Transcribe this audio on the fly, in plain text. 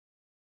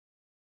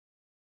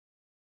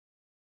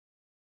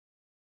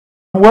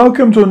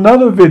Welcome to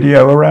another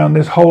video around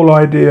this whole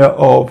idea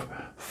of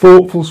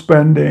thoughtful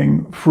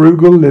spending,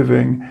 frugal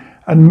living,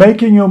 and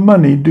making your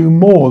money do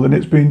more than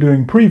it's been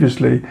doing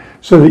previously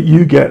so that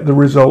you get the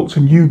results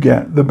and you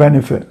get the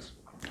benefits.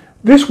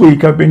 This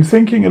week I've been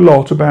thinking a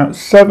lot about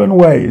 7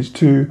 ways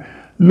to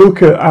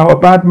look at our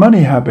bad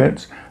money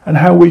habits and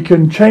how we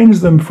can change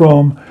them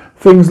from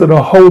things that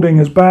are holding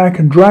us back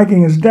and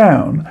dragging us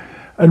down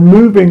and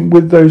moving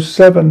with those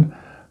 7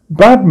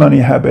 bad money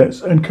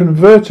habits and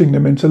converting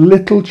them into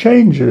little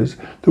changes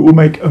that will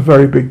make a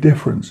very big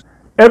difference.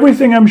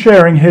 Everything I'm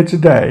sharing here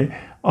today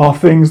are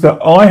things that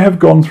I have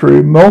gone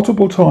through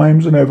multiple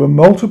times and over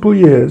multiple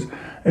years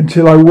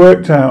until I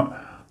worked out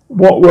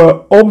what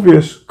were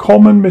obvious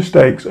common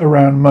mistakes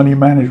around money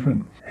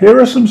management. Here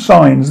are some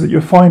signs that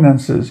your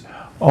finances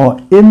are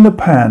in the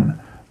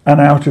pan and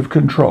out of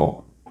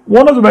control.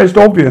 One of the most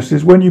obvious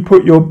is when you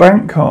put your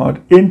bank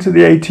card into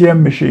the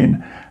ATM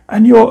machine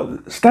and you're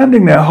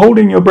standing there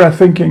holding your breath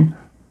thinking,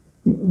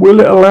 will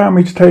it allow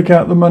me to take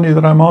out the money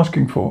that I'm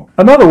asking for?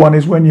 Another one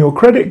is when your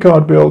credit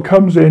card bill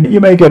comes in, you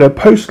may get a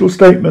postal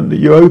statement that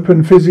you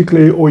open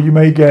physically, or you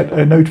may get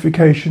a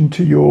notification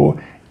to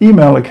your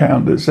email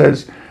account that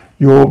says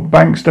your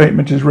bank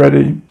statement is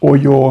ready or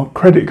your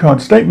credit card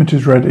statement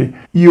is ready.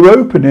 You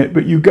open it,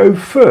 but you go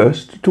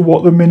first to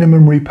what the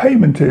minimum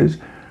repayment is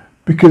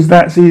because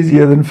that's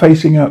easier than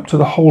facing up to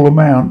the whole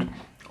amount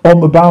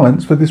on the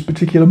balance for this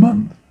particular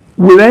month.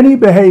 With any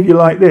behavior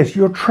like this,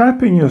 you're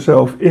trapping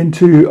yourself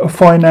into a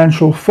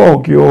financial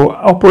fog. You're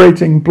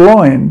operating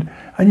blind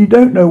and you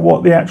don't know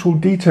what the actual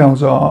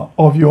details are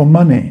of your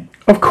money.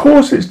 Of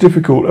course it's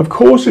difficult. Of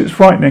course it's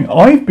frightening.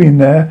 I've been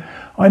there.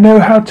 I know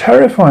how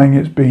terrifying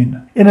it's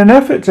been. In an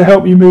effort to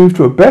help you move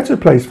to a better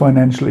place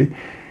financially,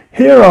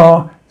 here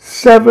are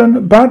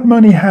 7 bad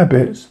money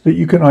habits that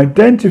you can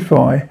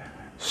identify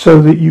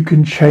so that you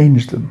can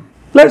change them.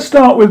 Let's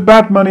start with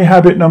bad money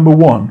habit number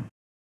 1.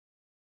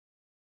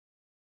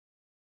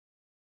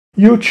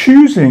 You're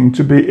choosing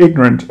to be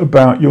ignorant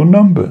about your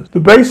numbers.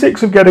 The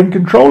basics of getting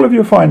control of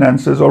your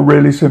finances are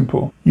really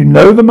simple. You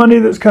know the money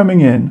that's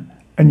coming in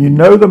and you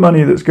know the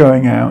money that's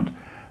going out,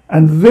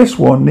 and this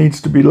one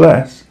needs to be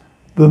less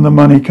than the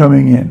money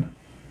coming in.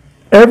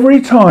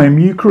 Every time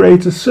you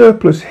create a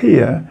surplus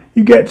here,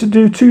 you get to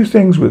do 2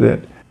 things with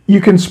it.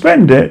 You can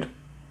spend it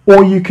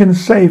or you can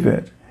save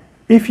it.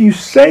 If you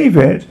save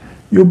it,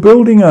 you're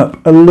building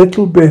up a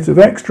little bit of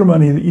extra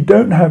money that you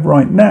don't have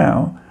right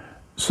now,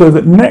 so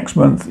that next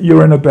month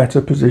you're in a better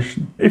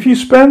position. If you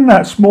spend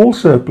that small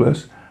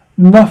surplus,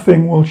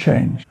 nothing will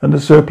change and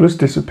the surplus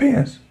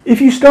disappears.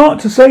 If you start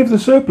to save the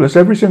surplus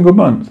every single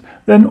month,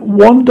 then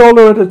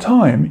 $1 at a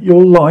time,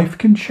 your life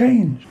can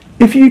change.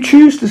 If you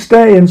choose to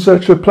stay in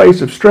such a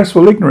place of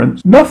stressful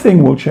ignorance,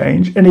 nothing will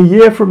change. In a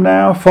year from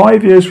now,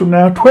 5 years from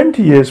now,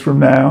 20 years from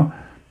now,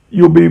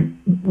 you'll be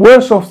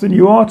worse off than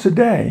you are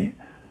today,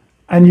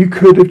 and you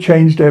could have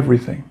changed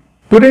everything.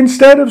 But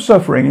instead of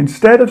suffering,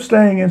 instead of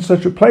staying in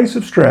such a place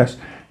of stress,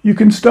 you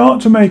can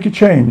start to make a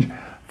change.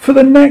 For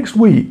the next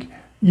week,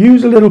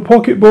 use a little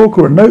pocketbook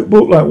or a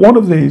notebook like one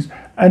of these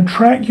and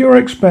track your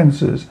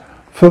expenses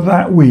for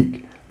that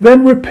week.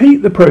 Then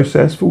repeat the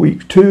process for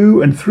weeks 2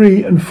 and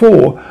 3 and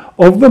 4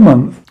 of the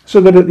month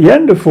so that at the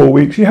end of 4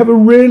 weeks you have a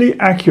really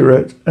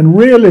accurate and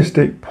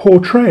realistic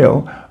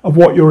portrayal of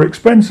what your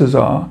expenses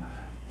are.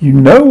 You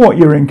know what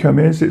your income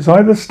is. It's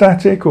either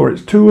static or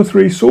it's 2 or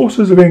 3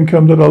 sources of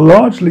income that are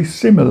largely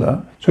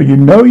similar. So you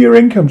know your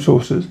income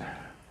sources.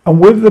 And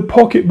with the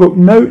pocketbook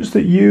notes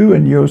that you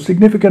and your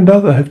significant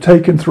other have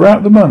taken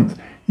throughout the month,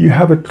 you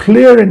have a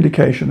clear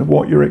indication of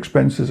what your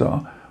expenses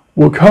are.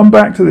 We'll come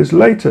back to this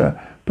later,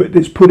 but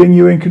it's putting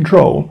you in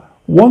control.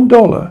 $1,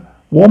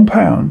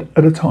 £1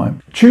 at a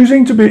time.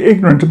 Choosing to be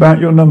ignorant about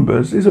your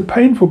numbers is a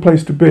painful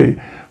place to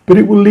be, but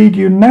it will lead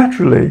you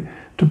naturally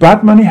to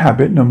bad money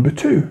habit number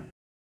 2.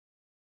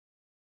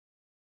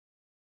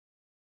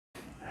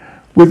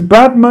 With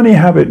bad money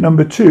habit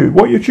number 2,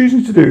 what you're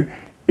choosing to do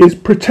is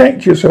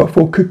protect yourself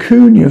or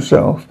cocoon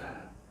yourself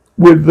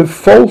with the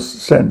false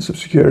sense of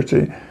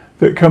security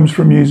that comes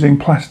from using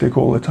plastic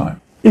all the time.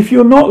 If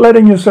you're not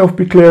letting yourself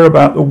be clear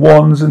about the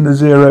 1s and the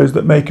 0s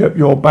that make up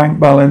your bank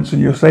balance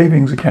and your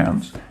savings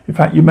accounts, in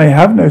fact you may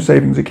have no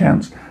savings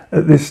accounts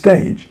at this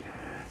stage,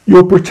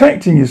 you're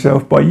protecting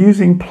yourself by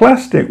using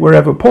plastic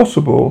wherever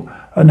possible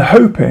and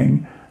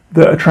hoping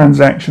that a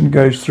transaction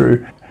goes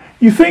through.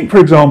 You think, for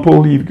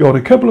example, you've got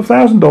a couple of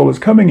 $1,000s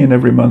coming in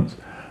every month,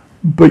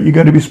 but you're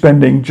going to be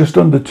spending just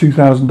under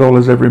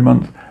 $2,000 every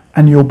month,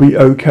 and you'll be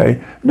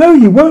okay. No,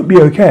 you won't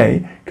be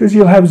okay, because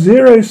you'll have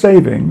 0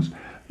 savings.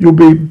 You'll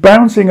be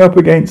bouncing up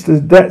against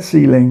a debt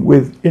ceiling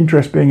with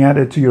interest being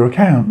added to your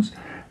accounts,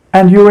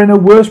 and you're in a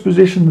worse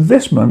position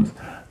this month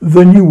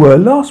than you were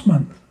last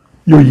month.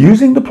 You're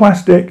using the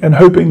plastic and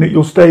hoping that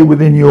you'll stay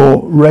within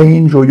your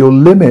range or your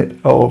limit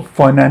of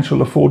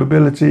financial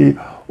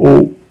affordability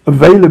or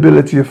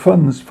availability of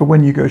funds for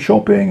when you go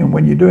shopping and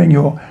when you're doing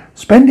your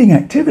spending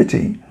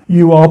activity.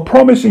 You are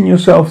promising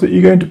yourself that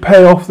you're going to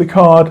pay off the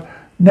card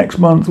next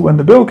month when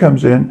the bill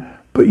comes in,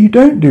 but you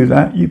don't do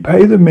that. You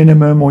pay the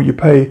minimum or you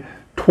pay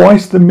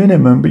twice the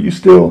minimum, but you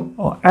still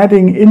are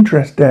adding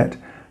interest debt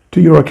to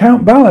your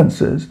account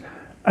balances,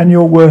 and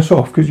you're worse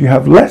off because you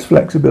have less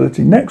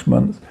flexibility next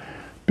month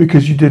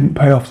because you didn't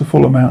pay off the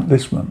full amount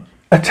this month.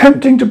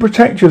 Attempting to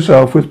protect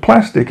yourself with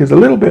plastic is a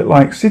little bit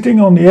like sitting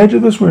on the edge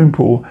of the swimming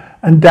pool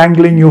and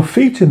dangling your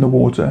feet in the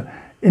water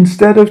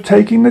instead of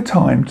taking the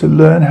time to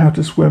learn how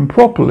to swim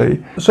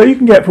properly so you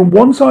can get from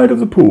one side of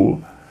the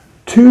pool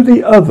to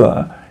the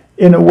other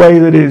in a way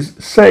that is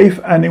safe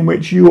and in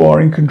which you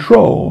are in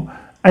control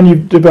and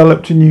you've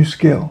developed a new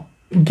skill.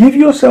 Give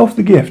yourself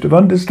the gift of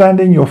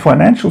understanding your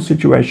financial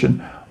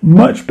situation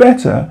much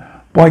better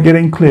by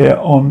getting clear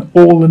on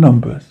all the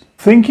numbers.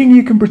 Thinking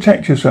you can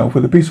protect yourself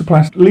with a piece of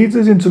plastic leads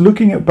us into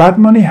looking at bad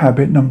money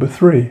habit number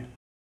 3,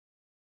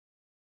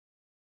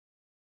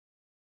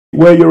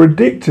 where you're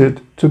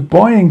addicted to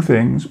buying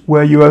things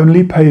where you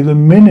only pay the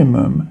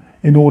minimum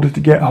in order to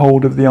get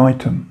hold of the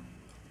item.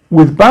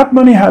 With bad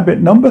money habit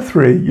number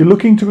 3, you're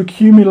looking to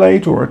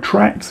accumulate or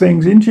attract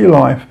things into your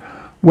life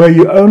where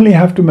you only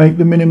have to make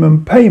the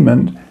minimum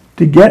payment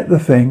to get the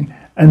thing,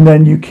 and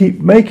then you keep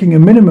making a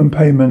minimum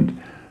payment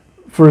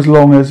for as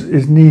long as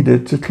is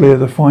needed to clear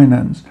the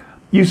finance.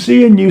 You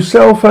see a new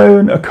cell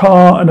phone, a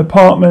car, an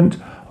apartment,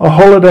 a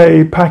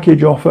holiday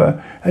package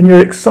offer, and you're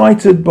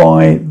excited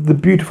by the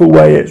beautiful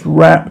way it's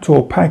wrapped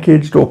or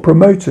packaged or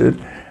promoted,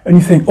 and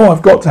you think, oh,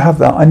 I've got to have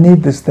that, I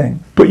need this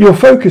thing. But your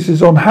focus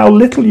is on how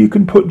little you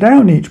can put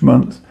down each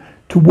month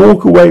to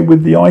walk away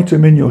with the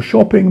item in your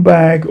shopping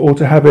bag or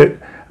to have it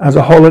as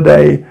a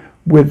holiday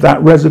with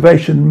that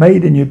reservation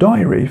made in your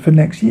diary for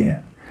next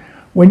year.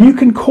 When you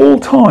can call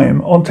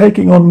time on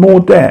taking on more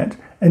debt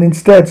and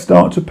instead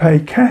start to pay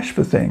cash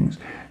for things,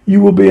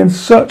 you will be in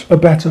such a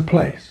better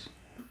place.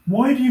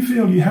 Why do you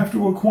feel you have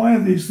to acquire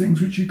these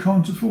things which you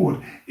can't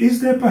afford?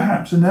 Is there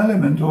perhaps an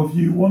element of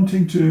you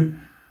wanting to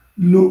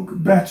look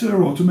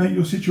better or to make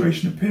your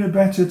situation appear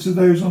better to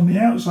those on the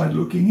outside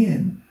looking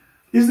in?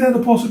 Is there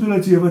the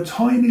possibility of a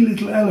tiny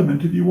little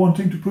element of you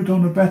wanting to put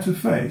on a better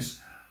face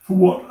for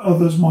what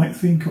others might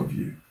think of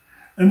you?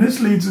 And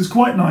this leads us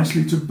quite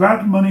nicely to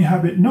bad money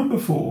habit number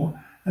 4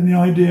 and the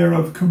idea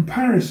of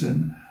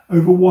comparison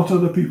over what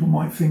other people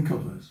might think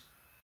of us.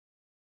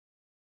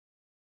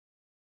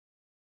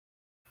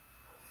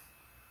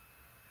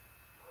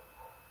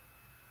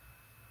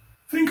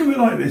 Think of it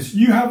like this.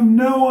 You have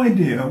no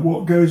idea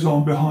what goes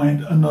on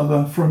behind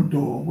another front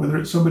door, whether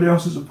it's somebody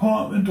else's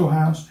apartment or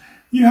house.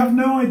 You have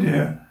no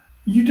idea.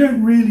 You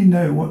don't really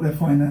know what their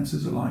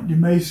finances are like. You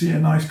may see a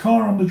nice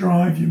car on the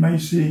drive. You may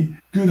see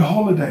good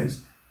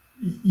holidays.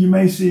 You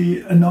may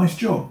see a nice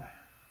job.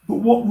 But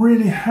what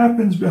really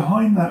happens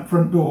behind that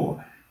front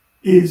door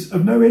is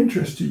of no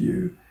interest to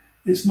you.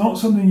 It's not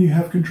something you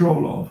have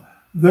control of.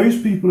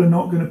 Those people are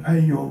not going to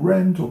pay your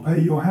rent or pay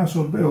your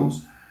household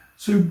bills.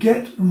 So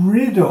get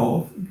rid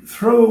of,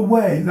 throw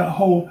away that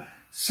whole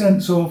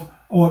sense of,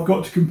 oh, I've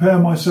got to compare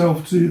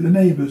myself to the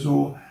neighbours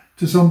or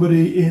to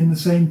somebody in the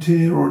same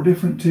tier or a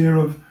different tier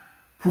of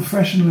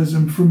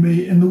professionalism from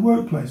me in the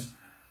workplace.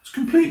 It's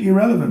completely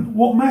irrelevant.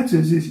 What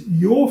matters is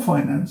your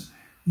finance,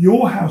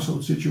 your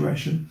household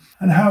situation,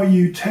 and how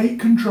you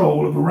take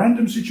control of a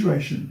random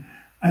situation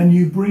and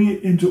you bring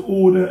it into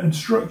order and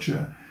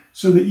structure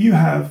so that you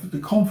have the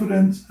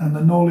confidence and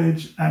the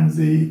knowledge and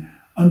the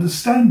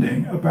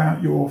understanding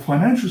about your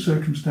financial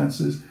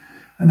circumstances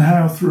and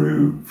how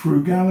through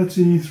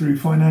frugality, through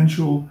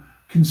financial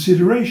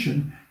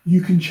consideration,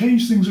 you can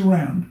change things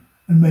around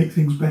and make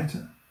things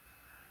better.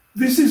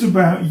 This is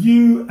about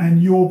you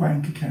and your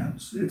bank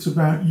accounts. It's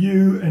about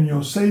you and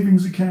your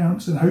savings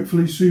accounts and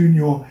hopefully soon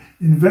your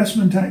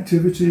investment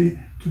activity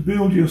to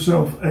build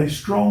yourself a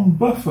strong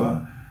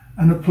buffer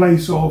and a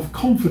place of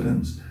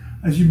confidence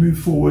as you move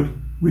forward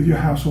with your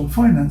household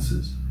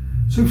finances.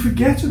 So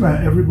forget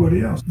about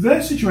everybody else.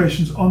 Their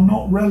situations are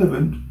not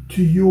relevant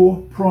to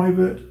your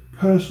private,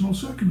 personal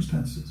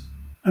circumstances.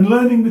 And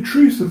learning the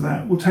truth of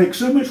that will take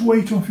so much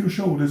weight off your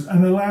shoulders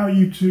and allow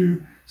you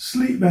to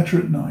sleep better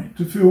at night,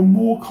 to feel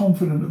more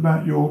confident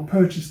about your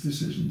purchase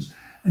decisions,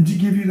 and to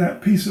give you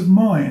that peace of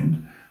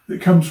mind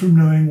that comes from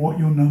knowing what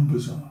your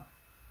numbers are.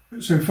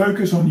 So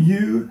focus on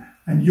you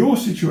and your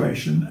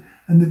situation,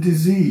 and the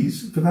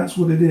disease, for that's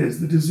what it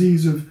is, the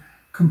disease of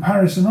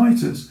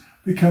comparisonitis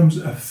becomes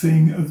a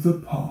thing of the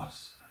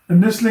past.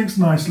 And this links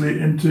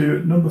nicely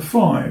into number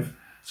 5.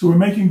 So we're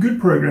making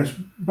good progress.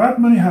 Bad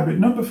money habit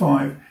number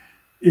 5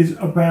 is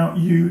about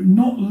you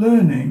not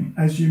learning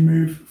as you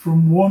move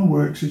from one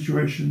work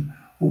situation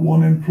or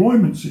one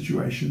employment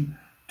situation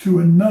to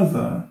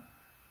another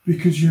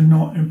because you're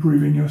not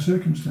improving your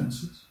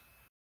circumstances.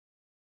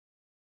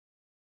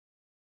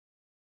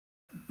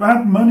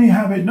 Bad money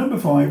habit number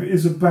 5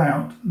 is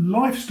about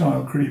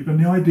lifestyle creep and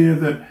the idea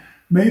that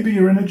maybe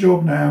you're in a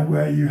job now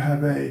where you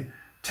have a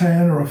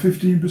 10 or a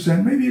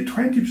 15%, maybe a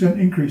 20%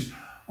 increase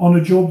on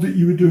a job that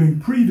you were doing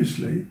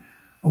previously.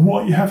 And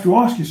what you have to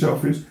ask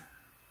yourself is,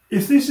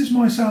 if this is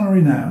my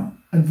salary now,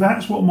 and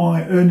that's what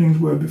my earnings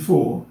were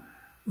before,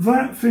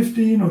 that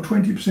 15 or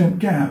 20%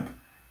 gap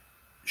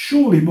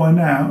Surely by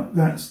now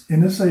that's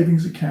in a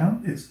savings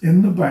account, it's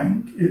in the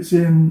bank, it's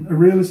in a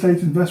real estate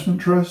investment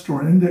trust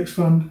or an index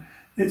fund.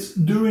 It's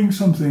doing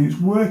something, it's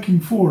working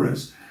for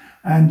us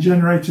and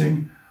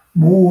generating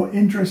more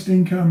interest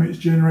income, it's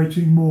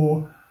generating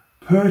more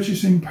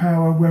purchasing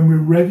power when we're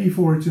ready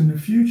for it in the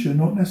future,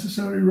 not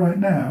necessarily right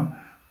now,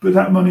 but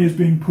that money is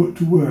being put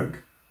to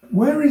work.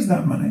 Where is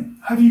that money?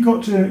 Have you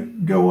got to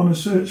go on a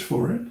search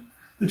for it?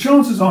 The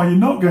chances are you're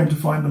not going to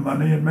find the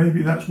money, and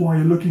maybe that's why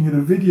you're looking at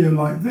a video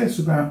like this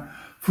about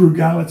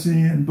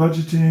frugality and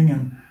budgeting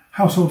and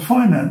household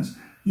finance.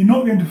 You're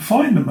not going to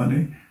find the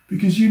money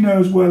because you know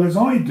as well as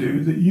I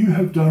do that you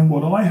have done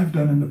what I have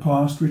done in the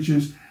past, which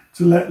is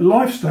to let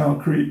lifestyle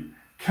creep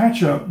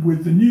catch up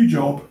with the new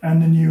job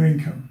and the new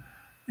income.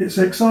 It's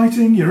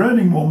exciting, you're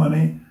earning more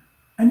money,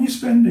 and you're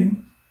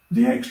spending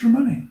the extra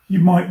money. You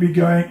might be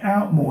going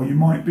out more, you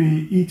might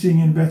be eating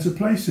in better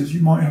places,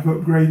 you might have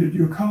upgraded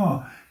your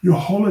car. Your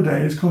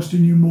holiday is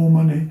costing you more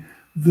money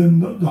than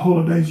the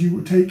holidays you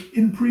would take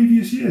in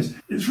previous years.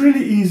 It's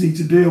really easy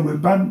to deal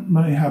with bad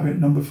money habit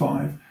number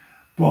 5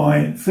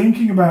 by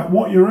thinking about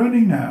what you're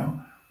earning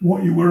now,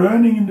 what you were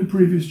earning in the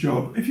previous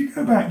job. If you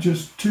go back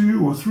just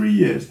 2 or 3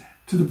 years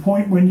to the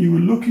point when you were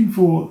looking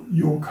for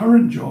your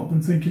current job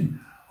and thinking,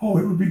 oh,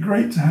 it would be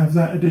great to have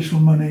that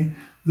additional money,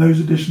 those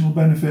additional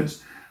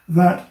benefits,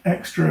 that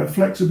extra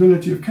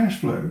flexibility of cash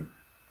flow,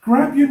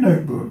 grab your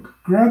notebook,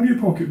 grab your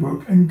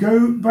pocketbook and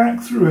go back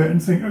through it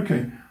and think,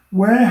 okay,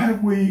 where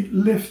have we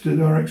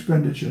lifted our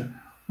expenditure?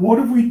 What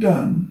have we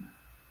done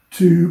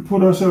to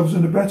put ourselves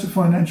in a better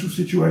financial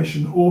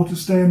situation or to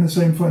stay in the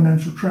same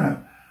financial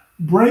trap?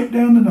 Break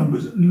down the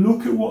numbers,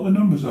 look at what the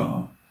numbers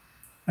are,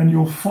 and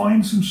you'll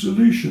find some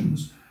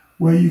solutions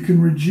where you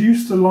can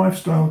reduce the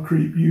lifestyle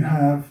creep you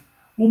have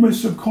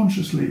almost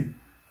subconsciously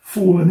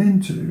fallen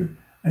into,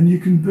 and you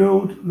can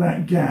build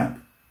that gap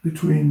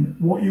between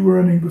what you were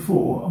earning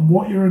before and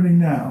what you're earning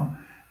now,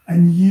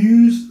 and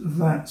use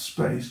that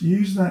space,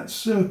 use that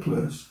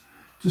surplus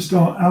to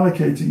start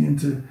allocating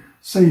into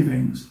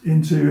savings,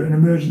 into an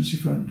emergency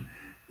fund,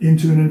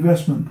 into an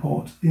investment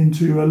pot,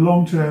 into a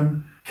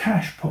long-term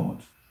cash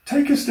pot.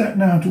 Take a step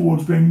now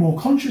towards being more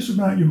conscious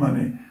about your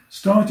money,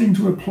 starting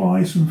to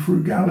apply some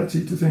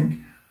frugality to think,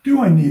 do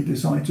I need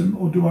this item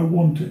or do I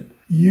want it?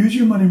 Use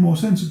your money more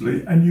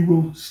sensibly and you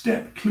will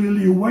step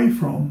clearly away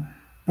from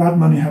bad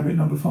money habit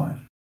number 5.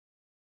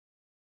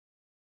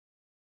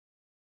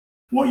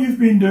 What you've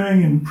been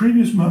doing in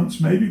previous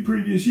months, maybe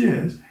previous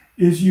years,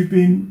 is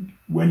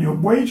when your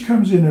wage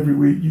comes in every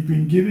week, you've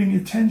been giving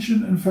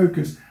attention and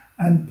focus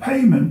and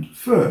payment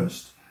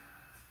first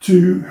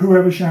to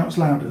whoever shouts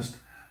loudest.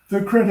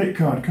 The credit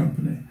card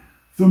company,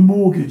 the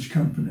mortgage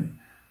company,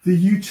 the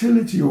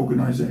utility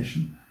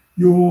organisation,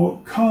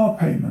 your car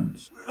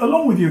payments.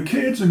 Along with your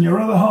kids and your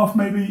other half,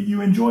 maybe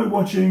you enjoy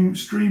watching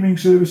streaming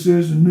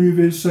services and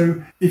movies,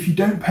 so if you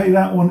don't pay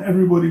that one,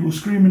 everybody will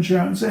scream and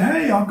shout and say,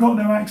 hey, I've got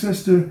no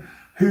access to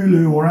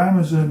Hulu or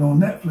Amazon or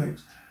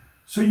Netflix.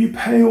 So you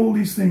pay all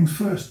these things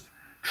first.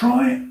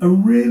 Try a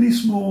really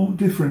small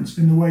difference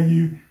in the way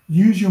you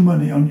use your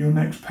money on your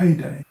next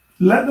payday.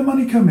 Let the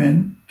money come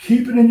in,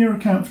 keep it in your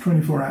account for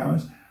 24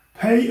 hours,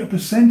 pay a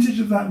percentage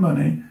of that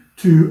money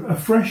to a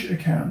fresh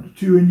account,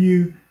 to a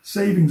new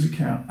savings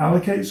account,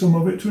 allocate some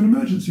of it to an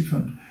emergency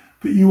fund.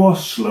 But you are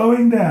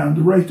slowing down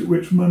the rate at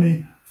which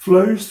money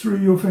flows through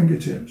your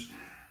fingertips,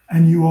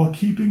 and you are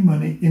keeping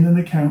money in an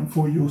account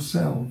for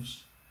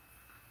yourselves.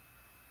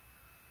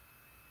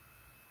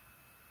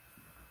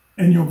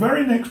 In your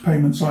very next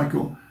payment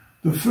cycle,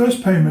 the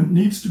first payment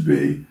needs to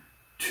be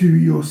to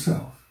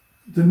yourself.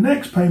 The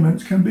next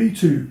payments can be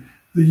to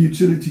the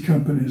utility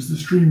companies, the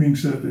streaming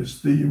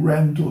service, the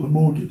rent or the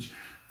mortgage,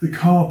 the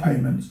car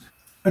payments.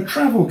 A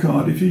travel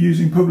card, if you're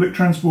using public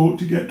transport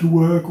to get to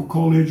work or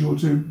college or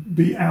to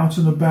be out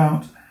and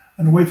about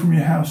and away from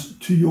your house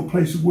to your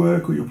place of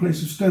work or your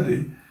place of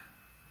study,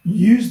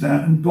 use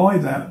that and buy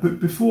that. But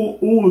before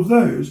all of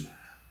those,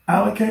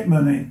 allocate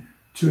money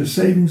to a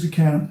savings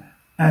account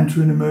and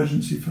to an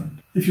emergency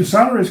fund. If your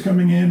salary is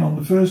coming in on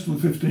the 1st or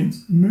the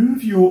 15th,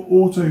 move your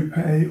auto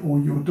pay or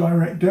your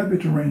direct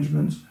debit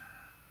arrangements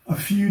a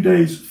few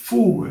days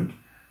forward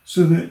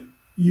so that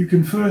you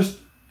can first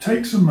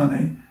take some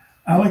money,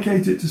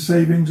 allocate it to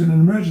savings and an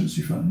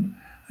emergency fund,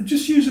 and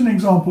just use an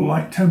example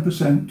like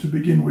 10% to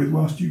begin with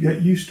whilst you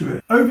get used to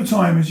it. Over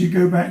time, as you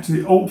go back to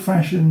the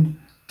old-fashioned,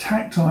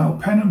 tactile,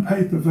 pen and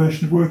paper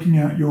version of working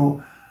out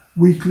your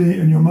weekly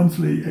and your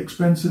monthly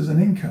expenses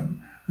and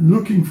income, and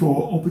looking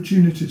for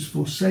opportunities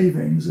for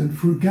savings and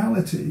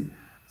frugality,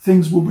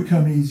 things will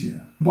become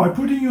easier. By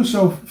putting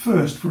yourself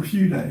first for a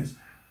few days,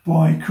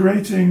 by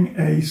creating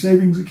a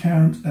savings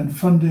account and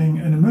funding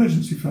an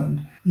emergency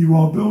fund, you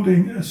are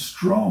building a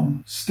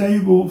strong,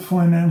 stable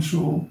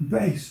financial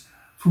base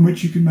from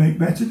which you can make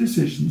better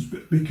decisions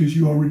because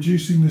you are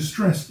reducing the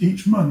stress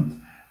each month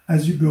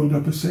as you build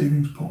up a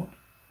savings pot.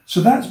 So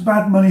that's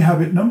bad money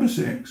habit number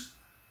 6,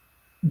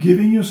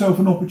 giving yourself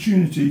an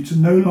opportunity to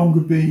no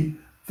longer be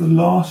the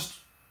last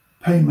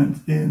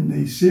payment in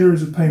the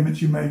series of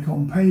payments you make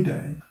on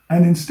payday,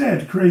 and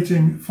instead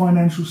creating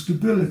financial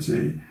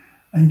stability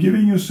and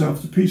giving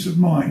yourself the peace of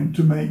mind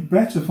to make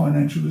better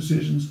financial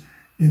decisions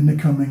in the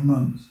coming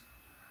months.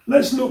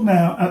 Let's look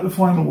now at the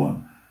final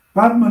one,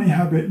 bad money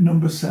habit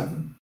number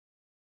 7.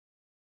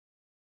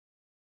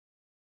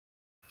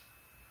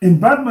 In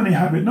bad money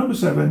habit number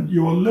 7,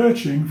 you are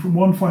lurching from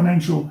one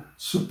financial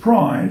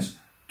surprise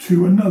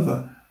to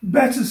another.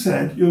 Better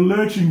said, you're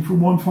lurching from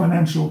one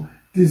financial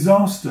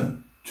disaster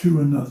to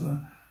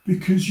another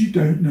because you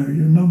don't know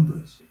your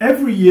numbers.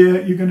 Every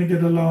year you're going to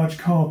get a large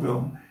car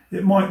bill.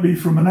 It might be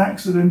from an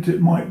accident,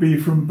 it might be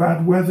from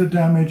bad weather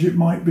damage, it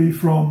might be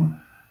from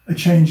a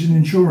change in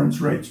insurance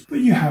rates, but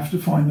you have to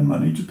find the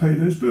money to pay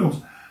those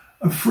bills.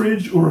 A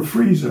fridge or a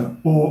freezer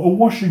or a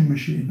washing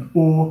machine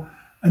or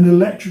an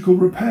electrical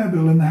repair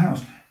bill in the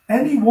house.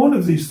 Any one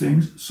of these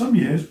things, some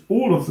years,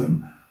 all of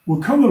them,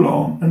 will come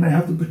along and they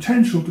have the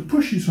potential to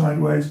push you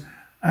sideways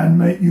and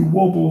make you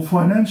wobble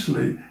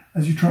financially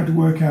as you try to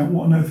work out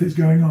what on earth is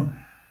going on.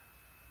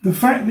 The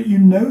fact that you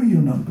know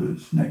your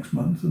numbers next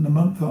month and the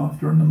month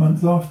after and the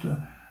month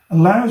after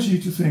allows you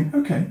to think,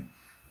 okay,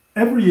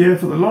 every year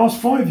for the last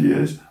 5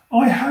 years,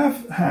 I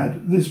have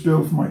had this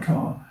bill for my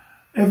car.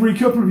 Every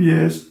couple of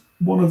years,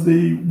 one of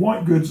the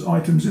white goods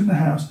items in the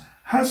house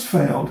has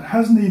failed,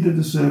 has needed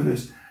a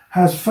service,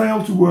 has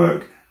failed to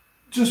work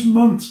just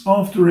months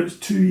after its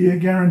 2-year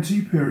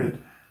guarantee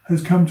period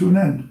has come to an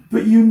end.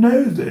 But you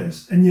know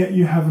this, and yet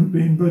you haven't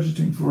been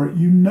budgeting for it.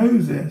 You know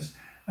this,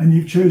 and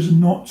you've chosen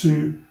not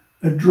to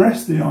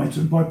address the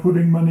item by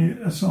putting money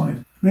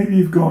aside. Maybe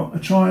you've got a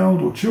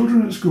child or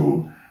children at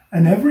school,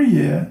 and every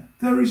year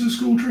there is a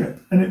school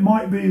trip. And it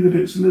might be that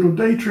it's a little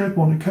day trip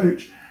on a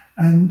coach,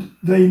 and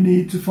they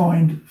need to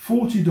find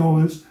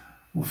 $40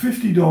 or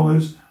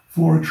 $50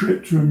 for a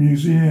trip to a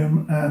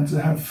museum and to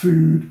have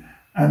food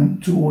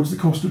and towards the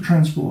cost of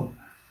transport.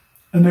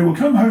 And they will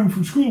come home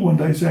from school one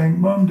day saying,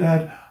 Mum,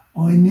 Dad,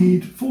 I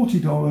need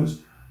 $40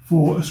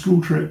 for a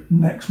school trip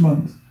next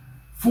month.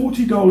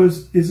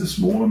 $40 is a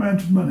small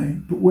amount of money,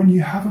 but when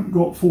you haven't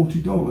got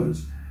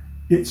 $40,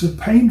 it's a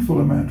painful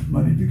amount of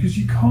money because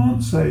you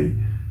can't say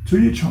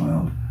to your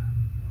child,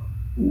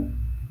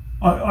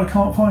 I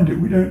can't find it,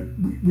 we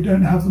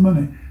don't have the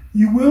money.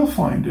 You will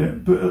find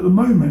it, but at the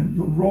moment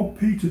you'll rob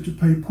Peter to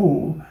pay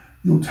Paul.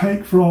 You'll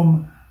take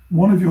from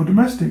one of your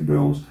domestic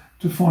bills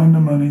to find the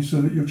money so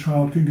that your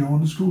child can go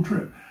on the school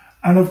trip.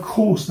 And of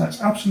course,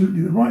 that's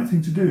absolutely the right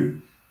thing to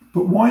do.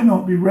 But why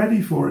not be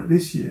ready for it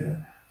this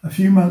year, a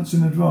few months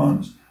in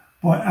advance,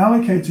 by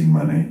allocating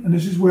money? And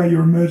this is where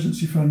your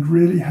emergency fund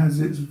really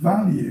has its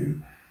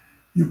value.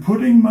 You're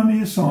putting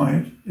money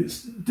aside.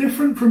 It's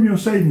different from your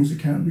savings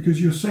account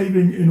because you're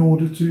saving in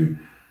order to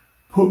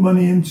put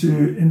money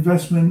into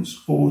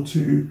investments or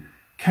to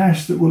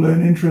cash that will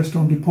earn interest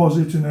on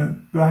deposit in a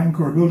bank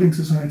or a building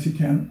society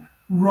account.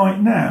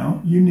 Right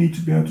now, you need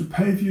to be able to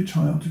pay for your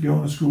child to go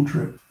on a school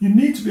trip. You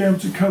need to be able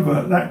to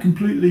cover that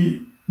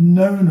completely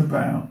known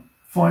about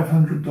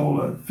 $500,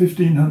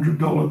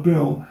 $1,500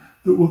 bill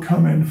that will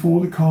come in for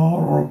the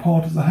car or a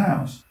part of the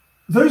house.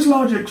 Those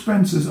large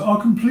expenses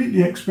are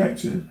completely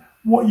expected.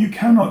 What you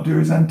cannot do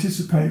is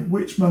anticipate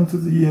which month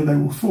of the year they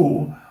will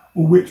fall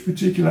or which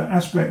particular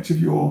aspect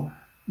of your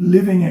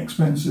living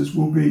expenses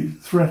will be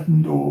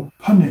threatened or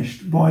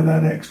punished by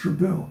that extra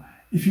bill.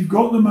 If you've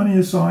got the money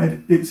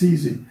aside, it's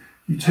easy.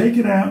 You take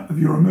it out of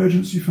your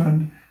emergency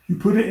fund, you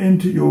put it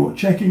into your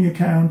checking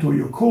account or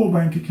your core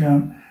bank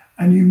account,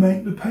 and you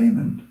make the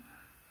payment.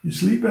 You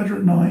sleep better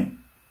at night,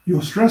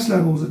 your stress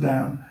levels are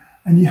down,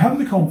 and you have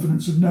the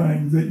confidence of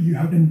knowing that you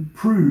have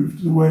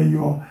improved the way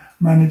you're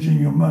managing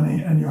your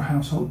money and your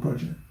household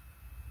budget.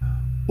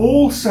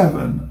 All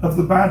 7 of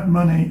the bad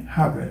money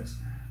habits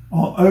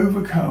are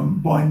overcome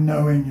by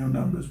knowing your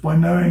numbers, by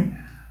knowing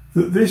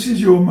that this is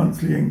your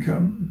monthly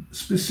income,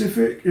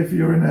 specific if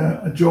you're in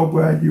a job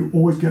where you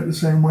always get the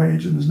same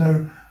wage and there's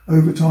no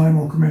overtime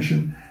or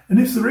commission. And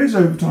if there is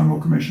overtime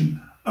or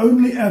commission,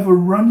 only ever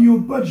run your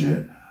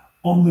budget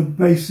on the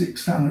basic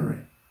salary.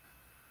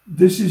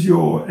 This is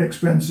your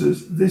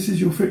expenses, this is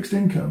your fixed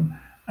income,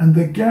 and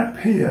the gap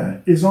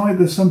here is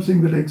either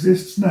something that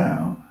exists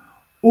now,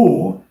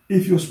 or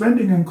if you're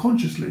spending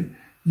unconsciously,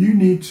 you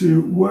need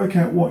to work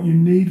out what you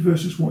need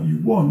versus what you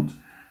want,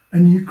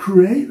 and you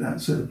create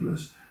that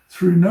surplus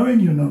through knowing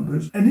your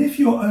numbers. And if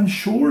you're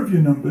unsure of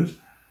your numbers,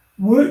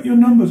 work your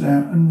numbers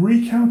out and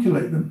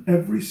recalculate them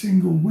every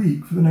single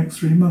week for the next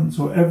 3 months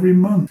or every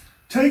month.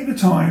 Take the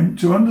time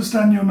to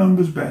understand your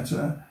numbers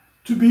better,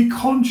 to be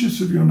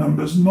conscious of your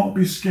numbers, not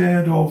be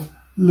scared of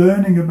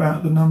learning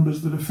about the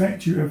numbers that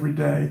affect you every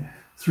day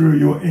through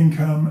your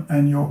income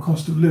and your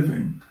cost of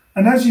living.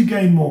 And as you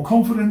gain more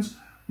confidence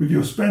with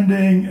your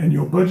spending and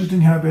your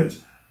budgeting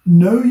habits,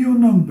 know your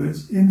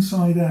numbers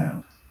inside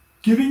out.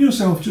 Giving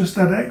yourself just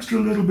that extra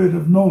little bit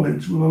of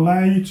knowledge will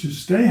allow you to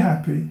stay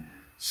happy,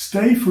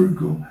 stay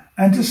frugal,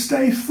 and to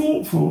stay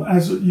thoughtful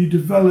as you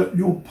develop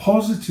your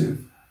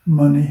positive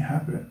money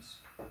habits.